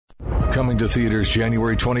Coming to theaters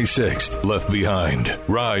January 26th, Left Behind,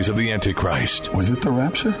 Rise of the Antichrist. Was it the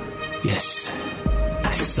rapture? Yes.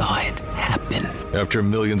 I saw it happen. After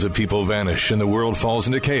millions of people vanish and the world falls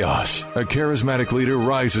into chaos, a charismatic leader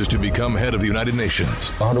rises to become head of the United Nations.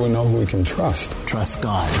 How do we know who we can trust? Trust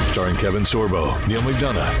God. Starring Kevin Sorbo, Neil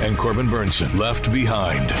McDonough, and Corbin Burnson. Left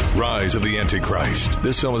Behind, Rise of the Antichrist.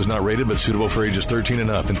 This film is not rated but suitable for ages 13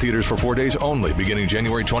 and up in theaters for 4 days only beginning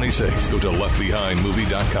January 26th. Go to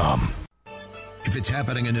leftbehindmovie.com. If it's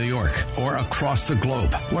happening in New York or across the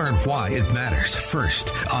globe, learn why it matters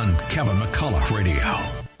first on Kevin McCullough Radio.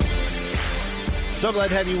 So glad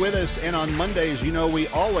to have you with us. And on Mondays, you know, we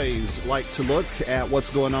always like to look at what's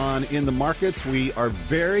going on in the markets. We are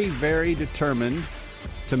very, very determined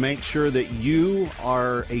to make sure that you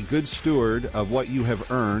are a good steward of what you have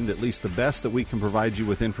earned, at least the best that we can provide you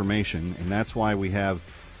with information. And that's why we have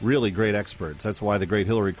really great experts. That's why the great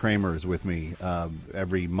Hillary Kramer is with me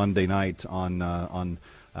every Monday night on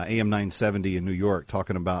AM 970 in New York,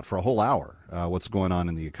 talking about for a whole hour what's going on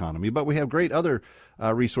in the economy. But we have great other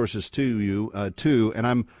resources too. And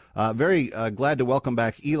I'm very glad to welcome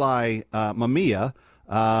back Eli Mamiya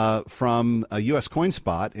from U.S.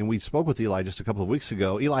 CoinSpot. And we spoke with Eli just a couple of weeks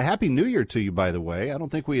ago. Eli, Happy New Year to you, by the way. I don't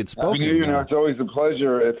think we had spoken. Happy New Year. It's always a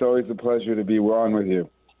pleasure. It's always a pleasure to be on with you.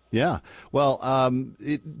 Yeah. Well,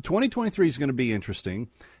 2023 is going to be interesting,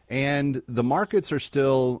 and the markets are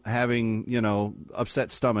still having,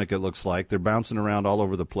 upset stomach, it looks like. They're bouncing around all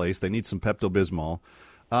over the place. They need some Pepto-Bismol.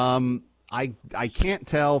 I can't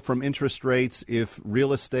tell from interest rates if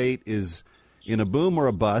real estate is in a boom or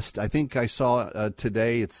a bust. I think I saw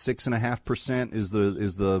today it's 6.5% is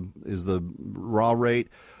the raw rate.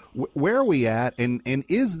 Where are we at, and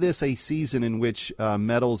is this a season in which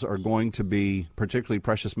metals are going to be, particularly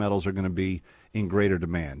precious metals, are going to be in greater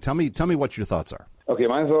demand? Tell me what your thoughts are. Okay,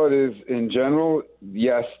 my thought is, in general,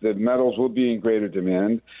 yes, the metals will be in greater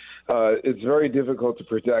demand. It's very difficult to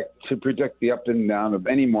predict the up and down of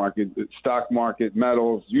any market, the stock market,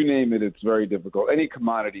 metals, you name it. It's very difficult. Any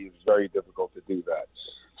commodity is very difficult to do that.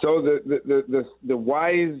 So the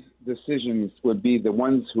wise decisions would be the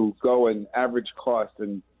ones who go and average cost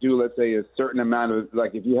and do, let's say, a certain amount of,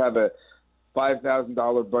 like if you have a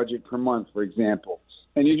 $5,000 budget per month, for example,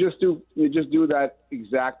 and you just do that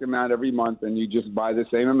exact amount every month, and you just buy the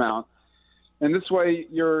same amount, and this way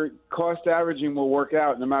your cost averaging will work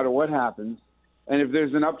out no matter what happens. And if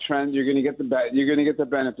there's an uptrend, you're going to get the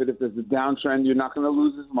benefit. If there's a downtrend, you're not going to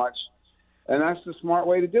lose as much. And that's the smart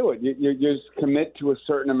way to do it. You just commit to a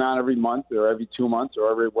certain amount every month or every 2 months or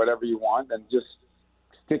every whatever you want, and just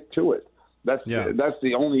stick to it. That's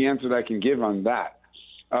the only answer that I can give on that.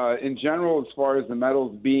 In general, as far as the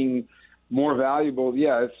metals being more valuable,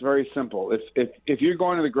 yeah, it's very simple. If you're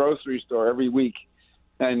going to the grocery store every week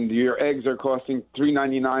and your eggs are costing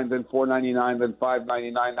 $3.99, then $4.99, then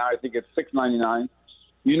 $5.99, now I think it's $6.99,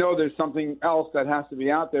 you know there's something else that has to be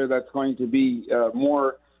out there that's going to be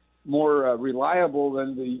more reliable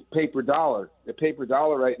than the paper dollar. The paper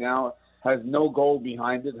dollar right now has no gold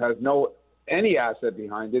behind it, has no any asset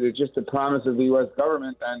behind it. It's just a promise of the U.S.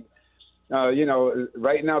 government. And,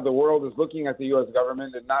 right now the world is looking at the U.S.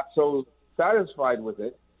 government and not so satisfied with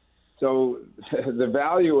it. So the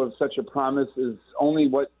value of such a promise is only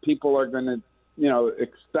what people are going to,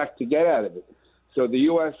 expect to get out of it. So the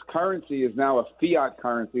U.S. currency is now a fiat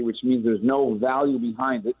currency, which means there's no value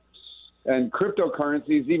behind it. And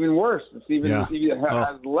cryptocurrency is even worse. Has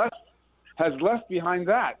less behind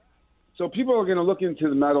that. So people are going to look into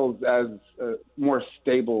the metals as a more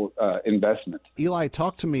stable investment. Eli,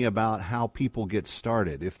 talk to me about how people get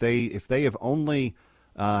started. If they have only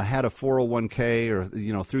had a 401k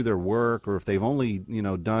or through their work, or if they've only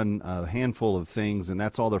done a handful of things and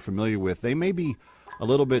that's all they're familiar with, they may be a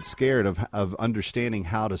little bit scared of understanding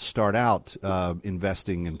how to start out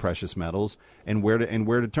investing in precious metals and where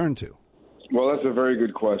to turn to. Well, that's a very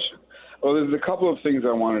good question. Well, there's a couple of things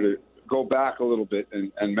I wanted to go back a little bit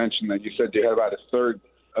and mention that you said you had about a third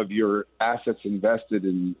of your assets invested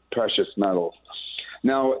in precious metals.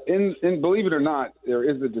 Now, in believe it or not, there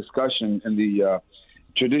is a discussion in the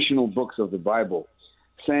traditional books of the Bible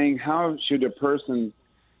saying how should a person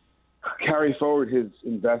carry forward his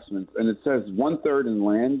investments. And it says 1/3 in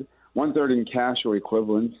land, 1/3 in cash or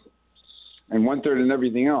equivalents, and 1/3 in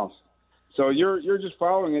everything else. So you're just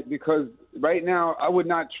following it because right now I would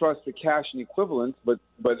not trust the cash and equivalents, but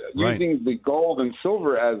using the gold and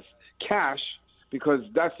silver as cash, because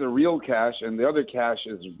that's the real cash and the other cash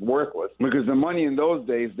is worthless, because the money in those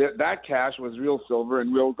days, that cash was real silver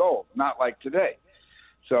and real gold, not like today.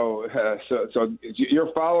 So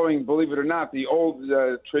you're following, believe it or not, the old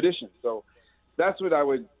tradition. So that's what I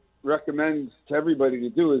would recommend to everybody to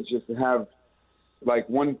do is just to have like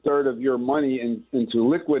 1/3 of your money into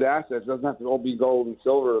liquid assets. It doesn't have to all be gold and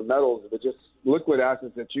silver or metals, but just liquid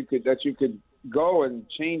assets that you could go and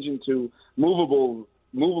change into movable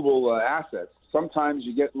assets. Sometimes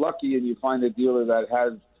you get lucky and you find a dealer that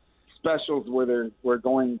has specials where we're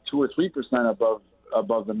going 2 or 3%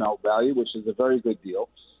 above the melt value, which is a very good deal.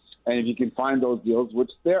 And if you can find those deals,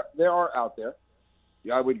 which there are out there,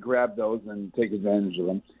 I would grab those and take advantage of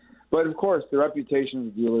them. But, of course, the reputation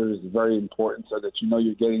of the dealer is very important so that you know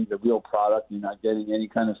you're getting the real product, you're not getting any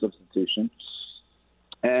kind of substitution.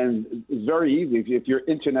 And it's very easy. If you're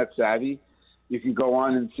Internet savvy, you can go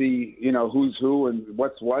on and see, who's who and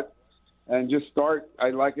what's what, and just start.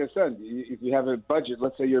 Like I said, if you have a budget,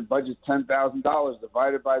 let's say your budget's $10,000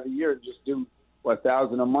 divided by the year, just do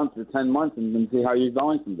 $1,000 a month for 10 months and then see how you're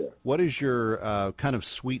going from there. What is your kind of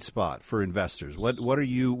sweet spot for investors? What are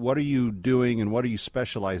you doing and what are you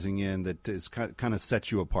specializing in that is kind of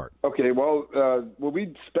sets you apart? Okay, well, what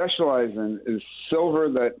we specialize in is silver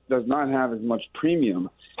that does not have as much premium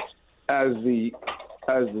as the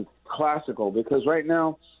classical, because right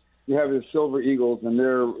now you have the Silver Eagles and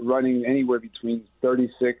they're running anywhere between $36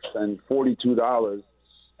 and $42.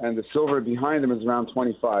 And the silver behind them is around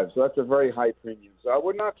 25. So that's a very high premium. So I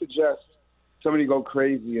would not suggest somebody go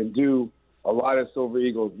crazy and do a lot of Silver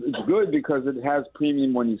Eagles. It's good because it has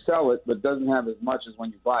premium when you sell it, but doesn't have as much as when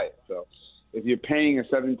you buy it. So if you're paying a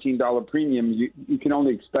 $17 premium, you can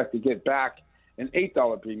only expect to get back an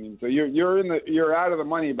 $8 premium. So you're out of the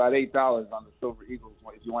money about $8 on the Silver Eagles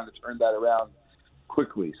if you want to turn that around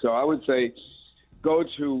quickly. So I would say go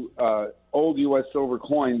to old U.S. silver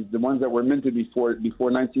coins, the ones that were minted before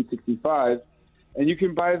 1965, and you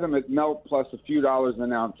can buy them at melt plus a few dollars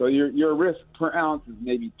an ounce. So your risk per ounce is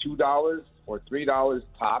maybe $2 or $3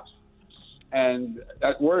 tops, and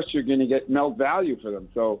at worst you're going to get melt value for them.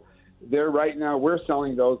 So right now we're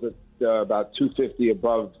selling those at about $250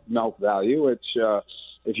 above melt value, which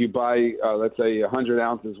if you buy let's say 100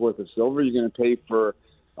 ounces worth of silver, you're going to pay for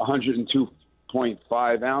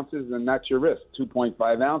 102.5 ounces, and that's your risk,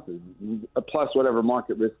 2.5 ounces, plus whatever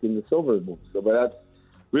market risk in the silver book. So, but that's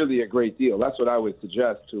really a great deal. That's what I would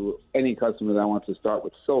suggest to any customer that wants to start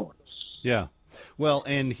with silver. Yeah. Well,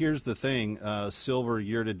 and here's the thing. Silver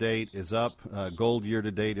year-to-date is up. Gold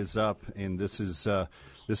year-to-date is up. And this is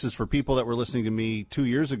for people that were listening to me 2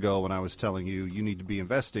 years ago when I was telling you need to be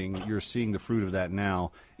investing. You're seeing the fruit of that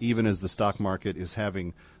now, even as the stock market is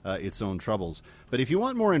having its own troubles. But if you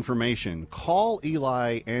want more information, call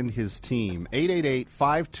Eli and his team,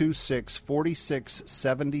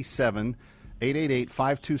 888-526-4677.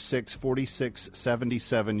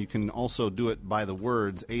 888-526-4677. You can also do it by the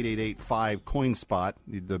words 888-5-COINSPOT.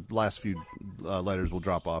 The last few letters will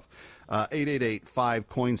drop off.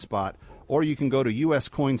 888-5-COINSPOT. Or you can go to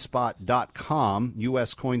uscoinspot.com,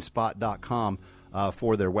 uscoinspot.com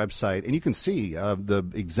for their website. And you can see the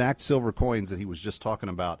exact silver coins that he was just talking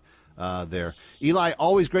about there. Eli,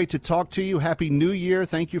 always great to talk to you. Happy New Year.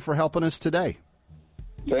 Thank you for helping us today.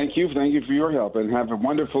 Thank you for your help, and have a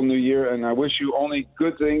wonderful new year. And I wish you only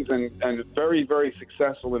good things and very, very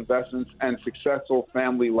successful investments and successful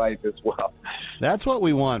family life as well. That's what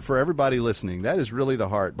we want for everybody listening. That is really the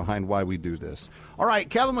heart behind why we do this. All right,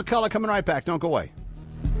 Kevin McCullough coming right back. Don't go away.